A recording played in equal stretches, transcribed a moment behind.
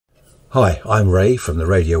Hi, I'm Ray from the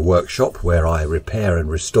Radio Workshop, where I repair and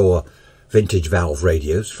restore vintage valve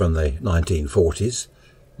radios from the 1940s.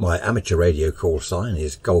 My amateur radio call sign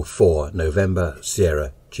is Golf 4 November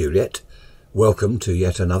Sierra Juliet. Welcome to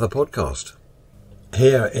yet another podcast.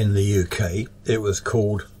 Here in the UK, it was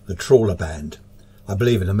called the Trawler Band. I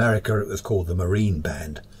believe in America it was called the Marine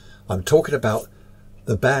Band. I'm talking about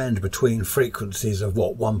the band between frequencies of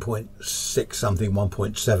 1.6 something,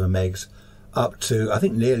 1.7 megs, up to, I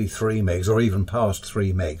think, nearly 3 megs, or even past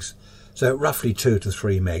 3 megs. So roughly 2 to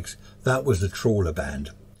 3 megs. That was the Trawler Band.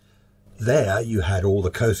 There you had all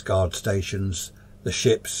the Coast Guard stations, the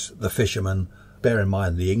ships, the fishermen. Bear in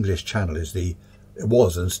mind the English Channel it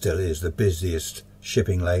was and still is the busiest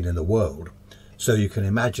shipping lane in the world. So you can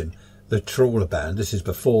imagine the Trawler Band. This is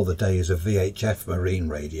before the days of VHF marine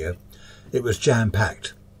radio. It was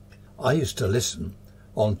jam-packed. I used to listen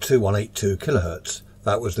on 2182 kHz.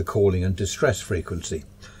 That was the calling and distress frequency.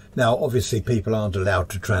 Now, obviously, people aren't allowed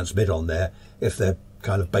to transmit on there if they're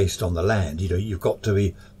kind of based on the land. You know, you've got to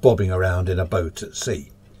be bobbing around in a boat at sea.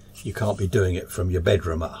 You can't be doing it from your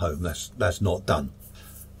bedroom at home. That's not done.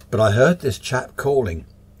 But I heard this chap calling,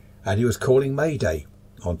 and he was calling Mayday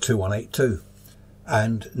on 2182,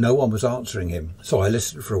 and no one was answering him. So I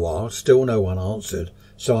listened for a while, still no one answered,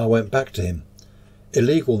 so I went back to him.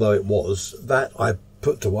 Illegal though it was, that I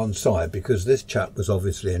put to one side because this chap was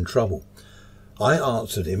obviously in trouble. I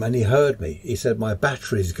answered him and he heard me. He said, my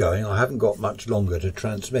battery's going, I haven't got much longer to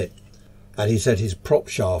transmit. And he said his prop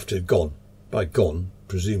shaft had gone. By gone,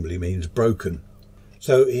 presumably means broken.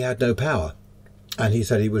 So he had no power. And he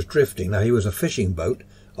said he was drifting. Now, he was a fishing boat.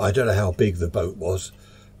 I don't know how big the boat was,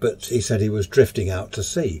 but he said he was drifting out to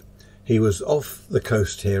sea. He was off the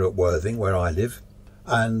coast here at Worthing, where I live,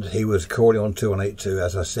 and he was calling on 2182,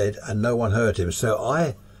 as I said, and no one heard him. So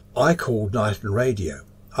I called Night and Radio.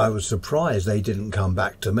 I was surprised they didn't come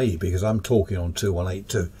back to me because I'm talking on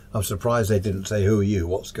 2182. I'm surprised they didn't say, who are you?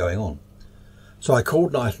 What's going on? So I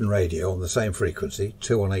called Night and Radio on the same frequency,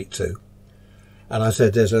 2182, and I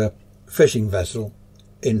said, there's a fishing vessel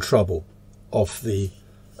in trouble off the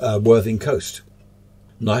Worthing coast.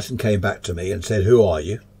 Knighton came back to me and said, who are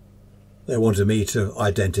you? They wanted me to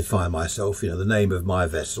identify myself, the name of my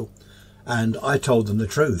vessel. And I told them the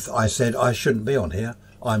truth. I said, I shouldn't be on here.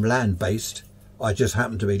 I'm land-based. I just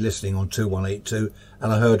happened to be listening on 2182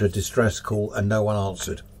 and I heard a distress call and no one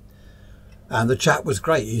answered. And the chap was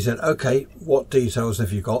great. He said, okay, what details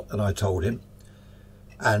have you got? And I told him.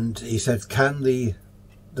 And he said, can the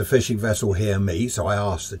fishing vessel hear me? So I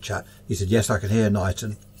asked the chap. He said, yes, I can hear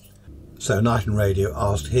Knighton. So Night and Radio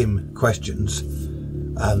asked him questions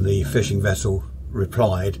and the fishing vessel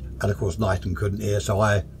replied, and of course Knighton couldn't hear, so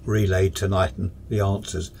I relayed to Knighton the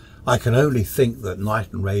answers. I can only think that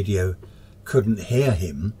Night and Radio couldn't hear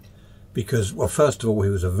him because, well, first of all, he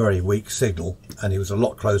was a very weak signal and he was a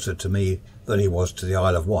lot closer to me than he was to the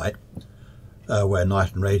Isle of Wight, where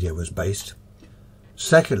Night and Radio was based.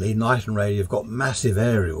 Secondly, Night and Radio have got massive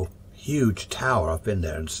aerial, huge tower. I've been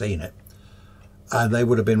there and seen it. And they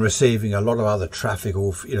would have been receiving a lot of other traffic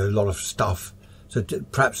or, a lot of stuff. So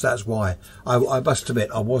perhaps that's why. I must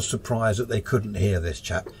admit, I was surprised that they couldn't hear this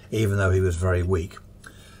chap, even though he was very weak.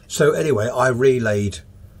 So anyway, I relayed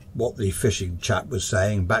what the fishing chap was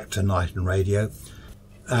saying back to Night and Radio.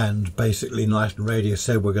 And basically Night and Radio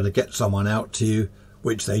said, we're going to get someone out to you,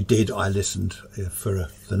 which they did. I listened for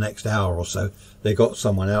the next hour or so. They got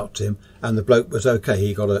someone out to him and the bloke was okay.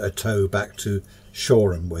 He got a tow back to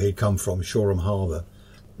Shoreham, where he'd come from, Shoreham Harbour.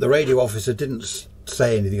 The radio officer didn't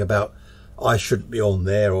say anything about I shouldn't be on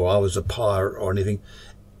there or I was a pirate or anything.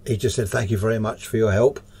 He just said, thank you very much for your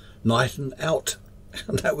help. Knighton out.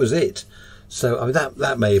 And that was it. So I mean,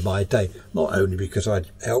 that made my day, not only because I'd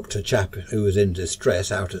helped a chap who was in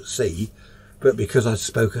distress out at sea, but because I'd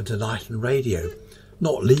spoken to Night and Radio.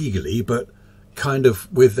 Not legally, but kind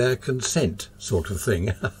of with their consent sort of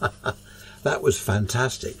thing. That was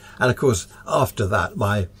fantastic. And of course, after that,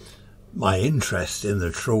 my interest in the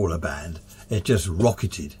Trawler Band, it just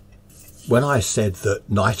rocketed. When I said that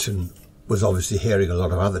Knighton was obviously hearing a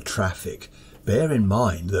lot of other traffic, bear in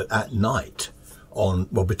mind that at night,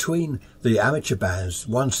 between the amateur bands,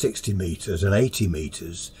 160 metres and 80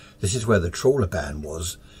 metres, this is where the Trawler Band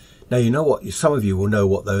was. Now, you know what? Some of you will know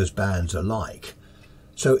what those bands are like.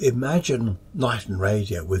 So imagine Night and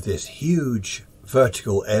Radio with this huge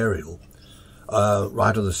vertical aerial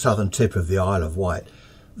right on the southern tip of the Isle of Wight.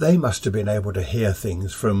 They must have been able to hear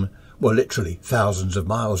things from, well, literally thousands of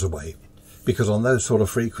miles away, because on those sort of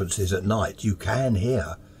frequencies at night you can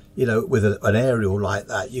hear, with an aerial like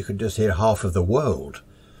that, you can just hear half of the world.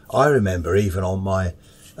 I remember even on my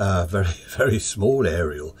very, very small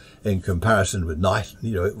aerial in comparison with Knighton.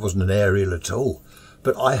 You know, it wasn't an aerial at all.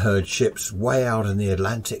 But I heard ships way out in the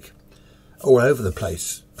Atlantic, all over the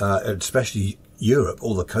place, especially Europe,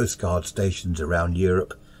 all the Coast Guard stations around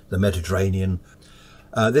Europe, the Mediterranean.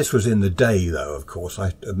 This was in the day, though, of course.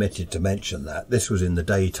 I omitted to mention that. This was in the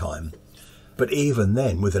daytime. But even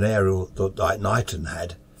then, with an aerial like Knighton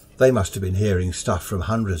had, they must have been hearing stuff from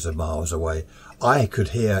hundreds of miles away. I could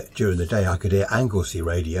hear, during the day, I could hear Anglesey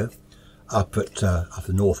radio up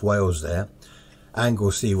in North Wales there.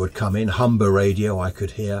 Anglesey would come in, Humber radio I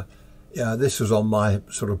could hear. Yeah, this was on my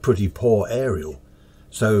sort of pretty poor aerial.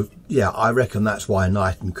 So, yeah, I reckon that's why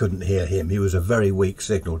Knighton couldn't hear him. He was a very weak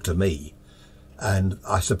signal to me. And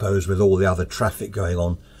I suppose with all the other traffic going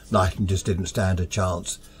on, Knighton just didn't stand a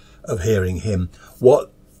chance of hearing him.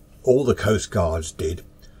 What all the Coast Guards did,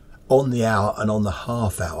 on the hour and on the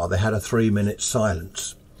half hour, they had a 3-minute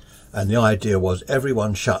silence. And the idea was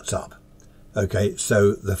everyone shuts up. Okay,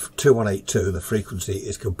 so the 2182, the frequency,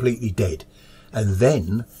 is completely dead. And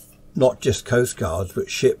then, not just Coast Guards, but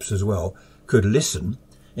ships as well, could listen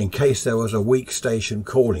in case there was a weak station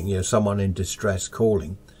calling, you know, someone in distress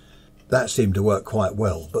calling. That seemed to work quite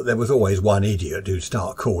well. But there was always one idiot who'd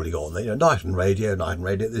start calling on, you know, Knighton radio,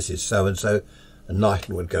 this is so-and-so. And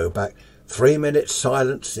Knighton would go back, 3 minutes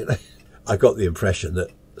silence. You know. I got the impression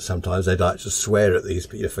that sometimes they'd like to swear at these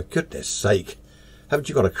people, for goodness sake. Haven't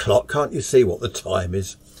you got a clock? Can't you see what the time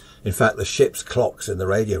is? In fact, the ship's clocks in the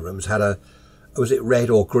radio rooms had a, was it red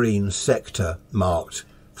or green sector marked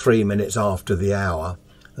 3 minutes after the hour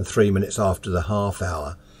and 3 minutes after the half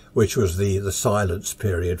hour, which was the silence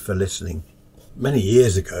period for listening. Many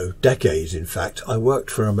years ago, decades in fact, I worked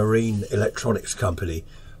for a marine electronics company.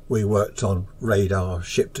 We worked on radar,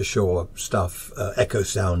 ship-to-shore stuff, echo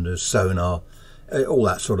sounders, sonar, all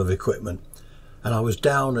that sort of equipment. And I was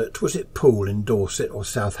down at, was it Poole in Dorset or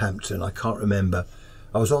Southampton? I can't remember.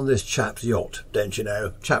 I was on this chap's yacht, don't you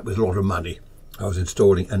know? Chap with a lot of money. I was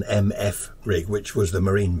installing an MF rig, which was the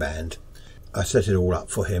marine band. I set it all up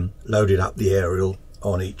for him, loaded up the aerial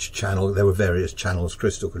on each channel. There were various channels,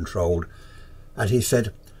 crystal controlled. And he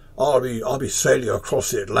said, I'll be sailing across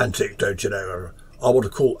the Atlantic, don't you know? I want to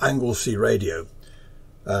call Anglesey radio.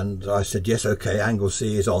 And I said, yes, okay,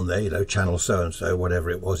 Anglesey is on there, you know, channel so-and-so, whatever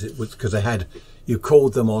it was. It was because they had, you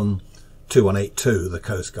called them on 2182, the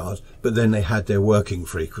Coast Guards, but then they had their working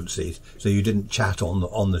frequencies, so you didn't chat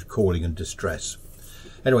on the calling and distress.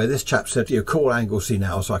 Anyway, this chap said, you call Anglesey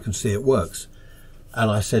now so I can see it works.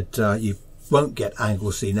 And I said, you won't get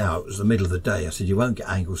Anglesey now. It was the middle of the day. I said, you won't get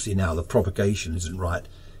Anglesey now. The propagation isn't right.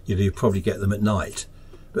 You probably get them at night,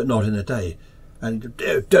 but not in the day. And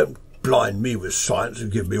don't blind me with science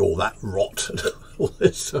and give me all that rot. All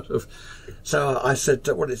this sort of. So I said,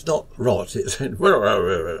 well, it's not rot. It's.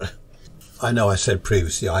 I know I said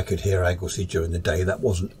previously I could hear Anglesey during the day. That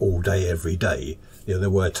wasn't all day, every day. You know, there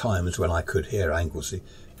were times when I could hear Anglesey.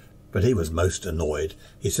 But he was most annoyed.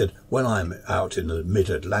 He said, when I'm out in the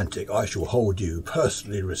mid-Atlantic, I shall hold you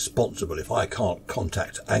personally responsible if I can't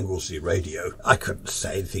contact Anglesey radio. I couldn't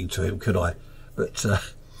say anything to him, could I? But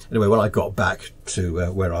anyway, when I got back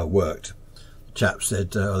to where I worked, the chap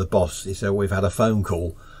said, the boss, he said, we've had a phone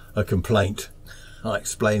call, a complaint. I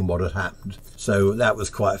explained what had happened. So that was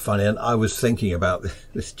quite funny. And I was thinking about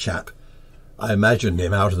this chap. I imagined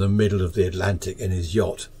him out in the middle of the Atlantic in his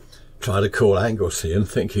yacht, trying to call Anglesey and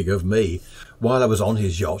thinking of me. While I was on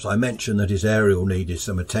his yacht, I mentioned that his aerial needed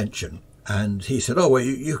some attention. And he said, oh, well,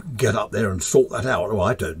 you can get up there and sort that out. Oh,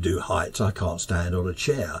 I don't do heights. I can't stand on a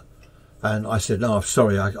chair. And I said, no, I'm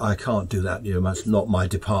sorry, I can't do that. You know, that's not my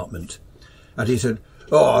department. And he said,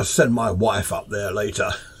 oh, I'll send my wife up there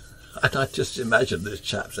later. And I just imagined this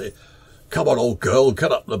chap saying, come on, old girl,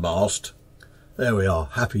 get up the mast. There we are,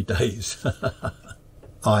 happy days.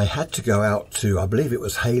 I had to go out to, I believe it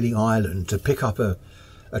was Hayling Island, to pick up a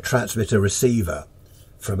transmitter receiver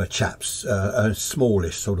from a chap's, a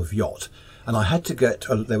smallish sort of yacht. And I had to get,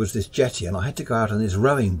 there was this jetty, and I had to go out on this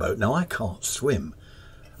rowing boat. Now, I can't swim.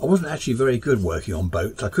 I wasn't actually very good working on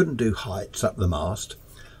boats. I couldn't do heights up the mast.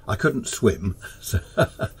 I couldn't swim. So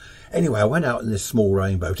anyway, I went out in this small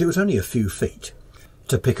rowing boat. It was only a few feet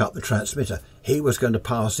to pick up the transmitter. He was going to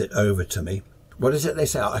pass it over to me. What is it they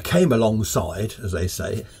say? I came alongside, as they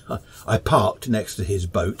say. I parked next to his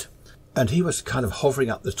boat, and he was kind of hovering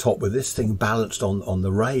up the top with this thing balanced on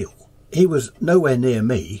the rail. He was nowhere near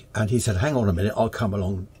me, and he said, hang on a minute, I'll come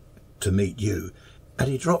along to meet you. And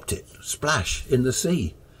he dropped it, splash, in the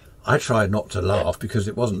sea. I tried not to laugh because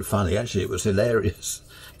it wasn't funny. Actually, it was hilarious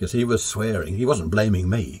because he was swearing. He wasn't blaming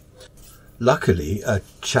me. Luckily, a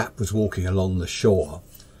chap was walking along the shore,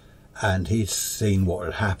 and he'd seen what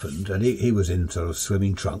had happened, and he was in sort of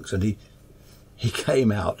swimming trunks, and he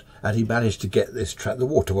came out and he managed to get this the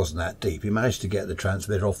water wasn't that deep. He managed to get the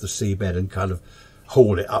transmitter off the seabed and kind of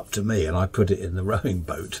haul it up to me, and I put it in the rowing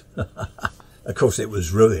boat. Of course it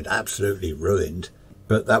was ruined, absolutely ruined,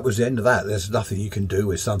 but that was the end of that. There's nothing you can do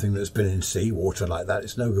with something that's been in seawater like that.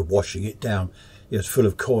 It's no good washing it down. It's full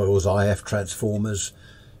of coils, IF transformers,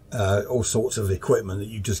 all sorts of equipment that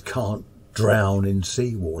you just can't drown in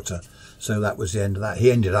seawater. So that was the end of that.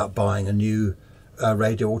 He ended up buying a new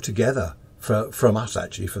radio altogether from us,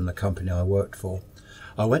 actually, from the company I worked for.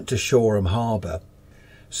 I went to Shoreham Harbour.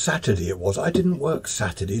 Saturday it was. I didn't work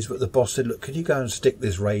Saturdays, but the boss said, look, can you go and stick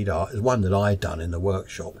this radar, it's one that I'd done in the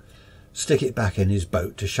workshop, stick it back in his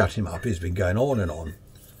boat to shut him up. He's been going on and on.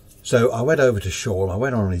 So I went over to Shoreham, I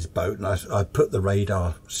went on his boat, and I put the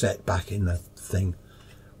radar set back in the thing.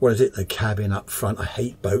 What is it, the cabin up front? I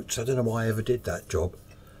hate boats. I don't know why I ever did that job.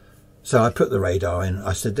 So I put the radar in.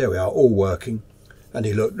 I said, there we are, all working. And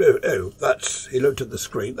he looked, he looked at the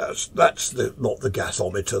screen. That's not the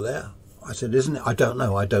gasometer there. I said, isn't it? I don't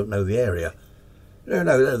know the area.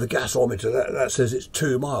 No, the gasometer, that says it's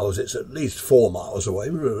 2 miles. It's at least 4 miles away.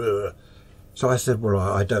 So I said, well,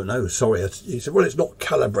 I don't know, sorry. He said, well, it's not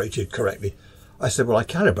calibrated correctly. I said, well, I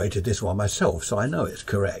calibrated this one myself, so I know it's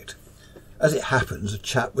correct. As it happens, a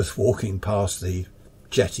chap was walking past the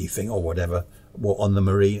jetty thing or whatever, on the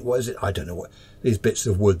marine, what is it? I don't know what, these bits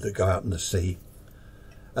of wood that go out in the sea.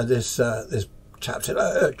 And this chap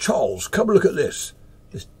said, Charles, come look at this.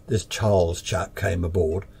 This Charles chap came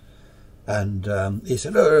aboard, and he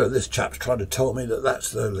said, oh, this chap's trying to tell me that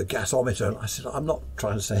that's the gasometer. And I said, I'm not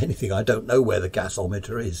trying to say anything. I don't know where the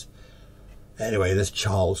gasometer is. Anyway, this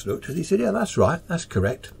Charles looked and he said, yeah, that's right. That's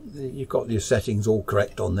correct. You've got your settings all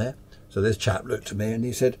correct on there. So this chap looked at me and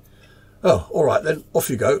he said, oh, all right then, off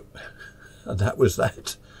you go. And that was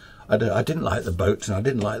that. I didn't like the boats and I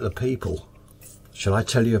didn't like the people. Shall I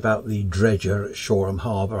tell you about the dredger at Shoreham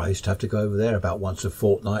Harbour? I used to have to go over there about once a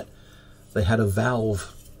fortnight. They had a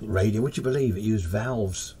valve radio. Would you believe it used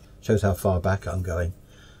valves? Shows how far back I'm going.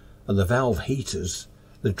 And the valve heaters,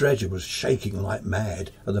 the dredger was shaking like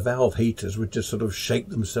mad, and the valve heaters would just sort of shake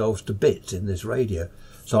themselves to bits in this radio.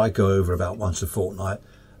 So I'd go over about once a fortnight,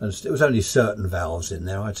 and it was only certain valves in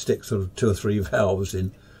there. I'd stick sort of 2 or 3 valves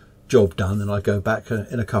in, job done, and I'd go back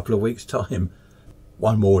in a couple of weeks' time.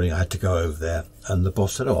 One morning I had to go over there, and the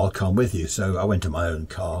boss said, oh, I'll come with you. So I went to my own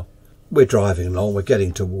car. We're driving along, we're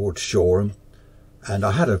getting towards Shoreham, and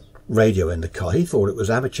I had a radio in the car. He thought it was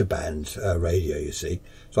amateur band radio, you see.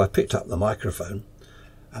 So I picked up the microphone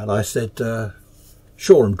and I said,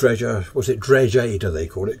 Shoreham dredger, was it Dredge Aider they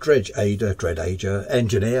called it? Dredge Aider,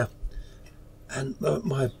 engineer. And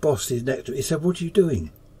my boss, he's next to me, he said, what are you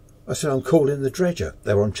doing? I said, I'm calling the dredger.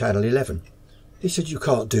 They were on channel 11. He said, you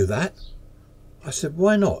can't do that. I said,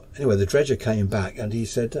 why not? Anyway, the dredger came back and he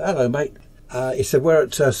said, hello, mate. He said, we're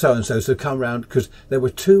at so-and-so, so come round, because there were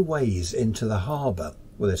 2 ways into the harbour.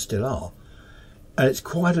 Well, there still are. And it's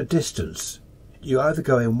quite a distance. You either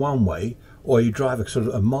go in one way, or you drive a sort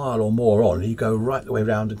of a mile or more on, and you go right the way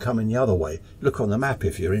round and come in the other way. Look on the map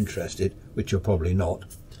if you're interested, which you're probably not.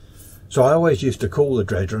 So I always used to call the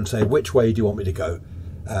dredger and say, which way do you want me to go?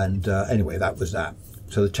 And anyway, that was that.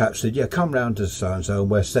 So the chap said, yeah, come round to so-and-so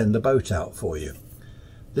and we'll send the boat out for you.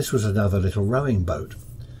 This was another little rowing boat.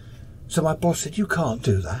 So my boss said, you can't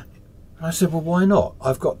do that. And I said, well, why not?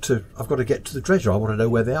 I've got to get to the dredger. I want to know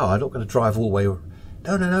where they are. I'm not going to drive all the way.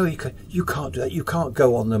 No, you can't do that. You can't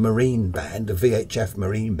go on the marine band, the VHF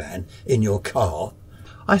marine band, in your car.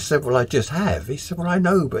 I said, well, I just have. He said, well, I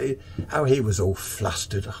know, but how he was all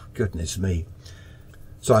flustered. Oh, goodness me.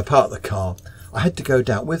 So I parked the car. I had to go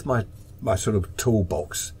down with my sort of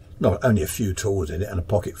toolbox, not only a few tools in it and a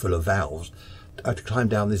pocket full of valves. I had to climb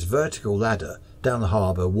down this vertical ladder down the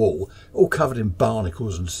harbour wall, all covered in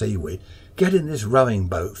barnacles and seaweed, get in this rowing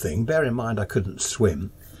boat thing. Bear in mind I couldn't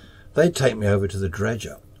swim. They'd take me over to the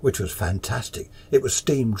dredger, which was fantastic. It was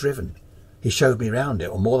steam driven. He showed me round it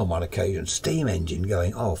on more than one occasion, steam engine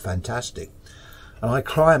going, oh, fantastic. And I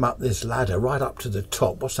climb up this ladder right up to the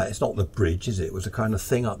top. What's that? It's not the bridge, is it? It was a kind of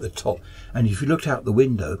thing up the top. And if you looked out the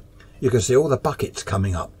window, you could see all the buckets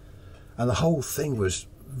coming up. And the whole thing was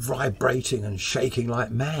vibrating and shaking like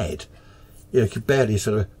mad. You could barely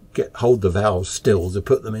sort of hold the valves still to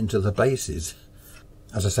put them into the bases.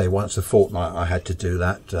 As I say, once a fortnight I had to do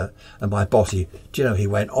that. And my boss, he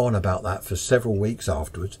went on about that for several weeks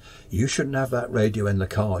afterwards. You shouldn't have that radio in the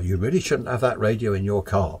car. You really shouldn't have that radio in your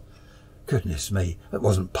car. Goodness me, that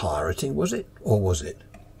wasn't pirating, was it? Or was it?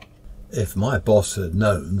 If my boss had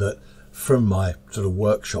known that from my sort of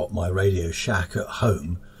workshop, my radio shack at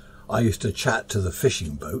home, I used to chat to the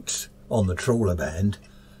fishing boats on the Trawler Band,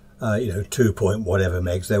 2 point whatever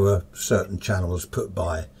megs. There were certain channels put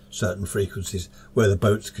by certain frequencies where the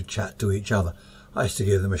boats could chat to each other. I used to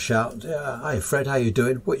give them a shout. Hey Fred, how you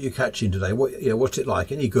doing? What are you catching today? What's it like?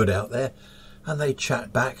 Any good out there? And they'd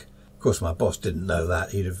chat back. Of course, my boss didn't know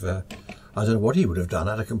that. He'd have, I don't know what he would have done.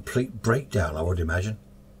 Had a complete breakdown, I would imagine.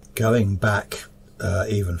 Going back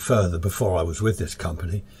even further, before I was with this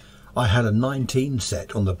company, I had a 19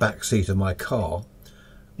 set on the back seat of my car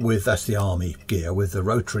with, that's the army gear, with the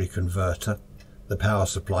rotary converter, the power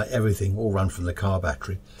supply, everything all run from the car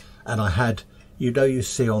battery. And I had, you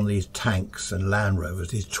see on these tanks and Land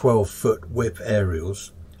Rovers, these 12-foot whip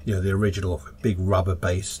aerials, the original big rubber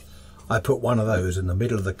base. I put one of those in the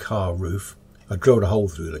middle of the car roof. I drilled a hole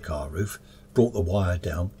through the car roof, brought the wire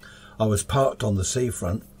down. I was parked on the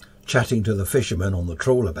seafront, chatting to the fishermen on the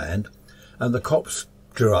Trawler Band, and the cops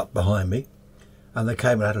drew up behind me, and they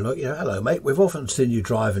came and had a look. Hello mate, we've often seen you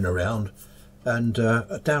driving around, and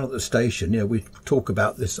down at the station, we talk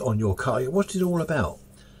about this on your car. What's it all about?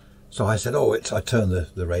 So I said, I turned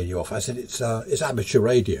the radio off. I said, it's amateur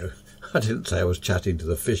radio. I didn't say I was chatting to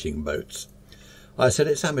the fishing boats. I said,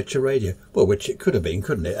 it's amateur radio. Well, which it could have been,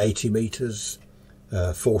 couldn't it? 80 metres,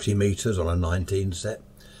 40 metres on a 19 set.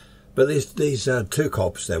 But these two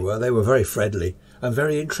cops, they were very friendly and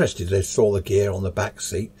very interested. They saw the gear on the back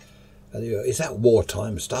seat. And they go, is that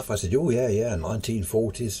wartime stuff? I said, oh yeah,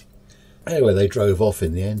 1940s. Anyway, they drove off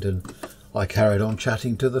in the end, and I carried on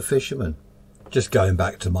chatting to the fishermen. Just going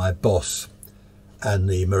back to my boss and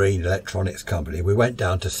the Marine Electronics Company, we went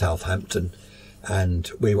down to Southampton, and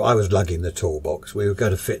I was lugging the toolbox. We were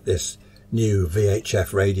going to fit this new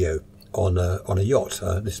VHF radio on a yacht,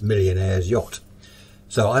 this millionaire's yacht.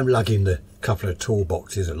 So I'm lugging the couple of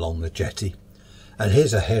toolboxes along the jetty, and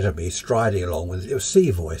here's ahead of me, striding along with it was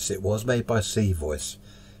Sea Voice. It was made by Sea Voice,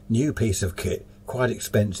 new piece of kit, quite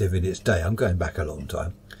expensive in its day. I'm going back a long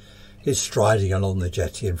time. He's striding along the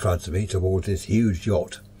jetty in front of me towards this huge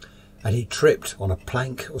yacht, and he tripped on a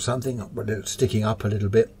plank or something, sticking up a little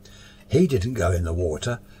bit. He didn't go in the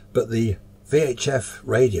water, but the VHF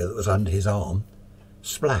radio that was under his arm,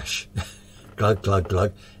 splash, glug, glug,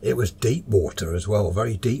 glug. It was deep water as well,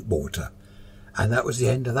 very deep water. And that was the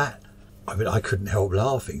end of that. I mean, I couldn't help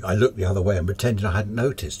laughing. I looked the other way and pretended I hadn't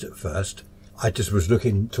noticed at first. I just was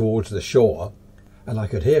looking towards the shore, and I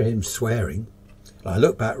could hear him swearing. And I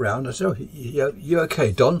looked back round and said, oh, you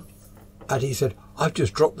okay, Don? And he said, I've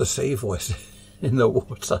just dropped the Sea Voice in the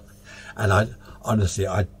water. And honestly,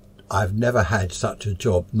 I've never had such a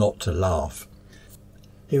job not to laugh.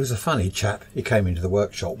 He was a funny chap. He came into the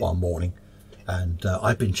workshop one morning, and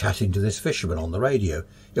I'd been chatting to this fisherman on the radio.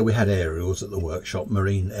 We had aerials at the workshop,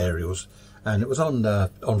 marine aerials, and it was on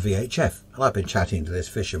VHF. And I'd been chatting to this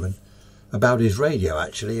fisherman about his radio,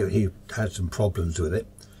 actually. He had some problems with it.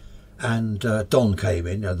 And Don came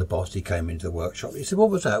in, the boss. He came into the workshop. He said, what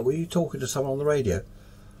was that? Were you talking to someone on the radio?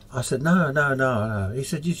 I said, no. He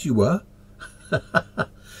said, yes, you were.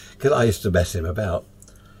 Because I used to mess him about.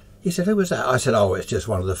 He said, who was that? I said, oh, it's just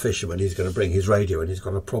one of the fishermen. He's going to bring his radio and he's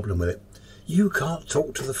got a problem with it. You can't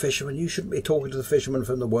talk to the fisherman. You shouldn't be talking to the fisherman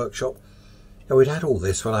from the workshop. We'd had all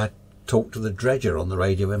this when I talked to the dredger on the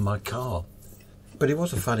radio in my car. But he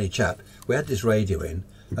was a funny chap. We had this radio in,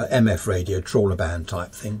 MF radio, Trawler Band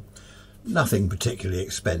type thing. Nothing particularly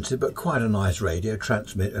expensive, but quite a nice radio,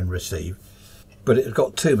 transmit and receive. But it had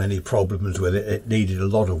got too many problems with it. It needed a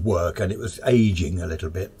lot of work and it was aging a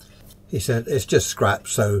little bit. He said, it's just scrap,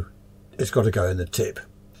 so it's got to go in the tip.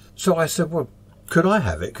 So I said, well, could I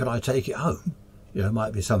have it? Could I take it home? It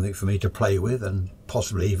might be something for me to play with and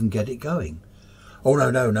possibly even get it going. Oh,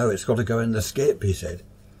 no, it's got to go in the skip, he said.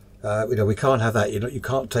 We can't have that. You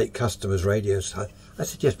can't take customers' radios. I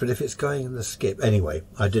said, yes, but if it's going in the skip. Anyway,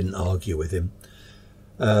 I didn't argue with him.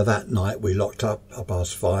 That night we locked up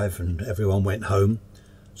 5:30 and everyone went home.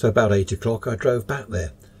 So about 8 o'clock I drove back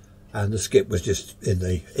there, and the skip was just in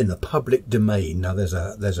the public domain. Now there's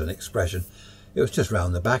an expression. It was just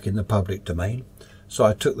round the back in the public domain. So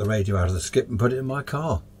I took the radio out of the skip and put it in my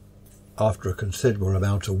car. After a considerable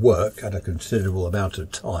amount of work and a considerable amount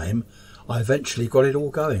of time, I eventually got it all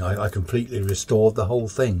going. I completely restored the whole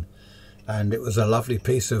thing. And it was a lovely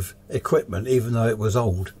piece of equipment, even though it was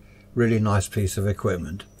old. Really nice piece of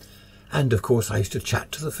equipment. And of course I used to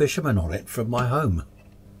chat to the fishermen on it from my home.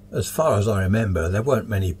 As far as I remember, there weren't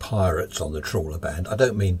many pirates on the Trawler Band. I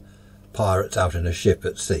don't mean pirates out in a ship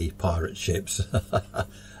at sea, pirate ships.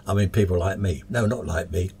 I mean people like me. No, not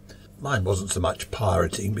like me. Mine wasn't so much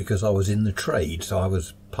pirating because I was in the trade, so I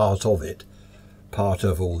was part of it. Part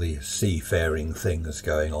of all the seafaring things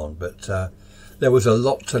going on. But there was a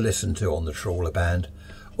lot to listen to on the Trawler Band.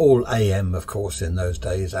 all AM, of course, in those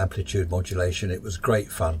days, amplitude modulation. It was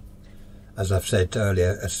great fun. As I've said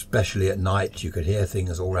earlier, especially at night, you could hear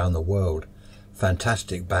things all around the world.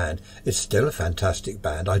 Fantastic band. It's still a fantastic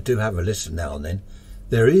band. I do have a listen now and then.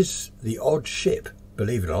 There is the odd ship,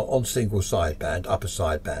 believe it or not, on single sideband, upper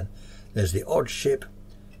sideband. There's the odd ship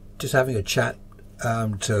just having a chat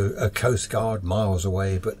to a coast guard miles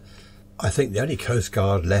away, but I think the only coast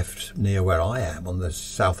guard left near where I am on the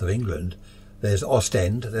south of England, there's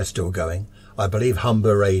Ostend, they're still going. I believe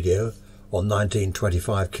Humber Radio on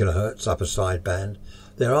 1925 kHz upper sideband.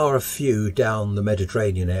 There are a few down the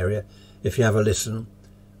Mediterranean area. If you have a listen,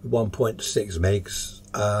 1.6 megs,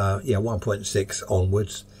 1.6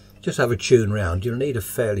 onwards, just have a tune round. You'll need a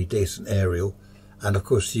fairly decent aerial, and of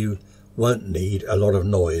course you won't need a lot of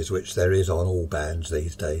noise, which there is on all bands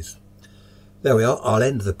these days. There we are. I'll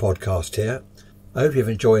end the podcast here. I hope you've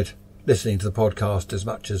enjoyed listening to the podcast as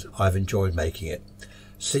much as I've enjoyed making it.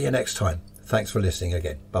 See you next time. Thanks for listening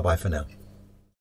again. Bye bye for now.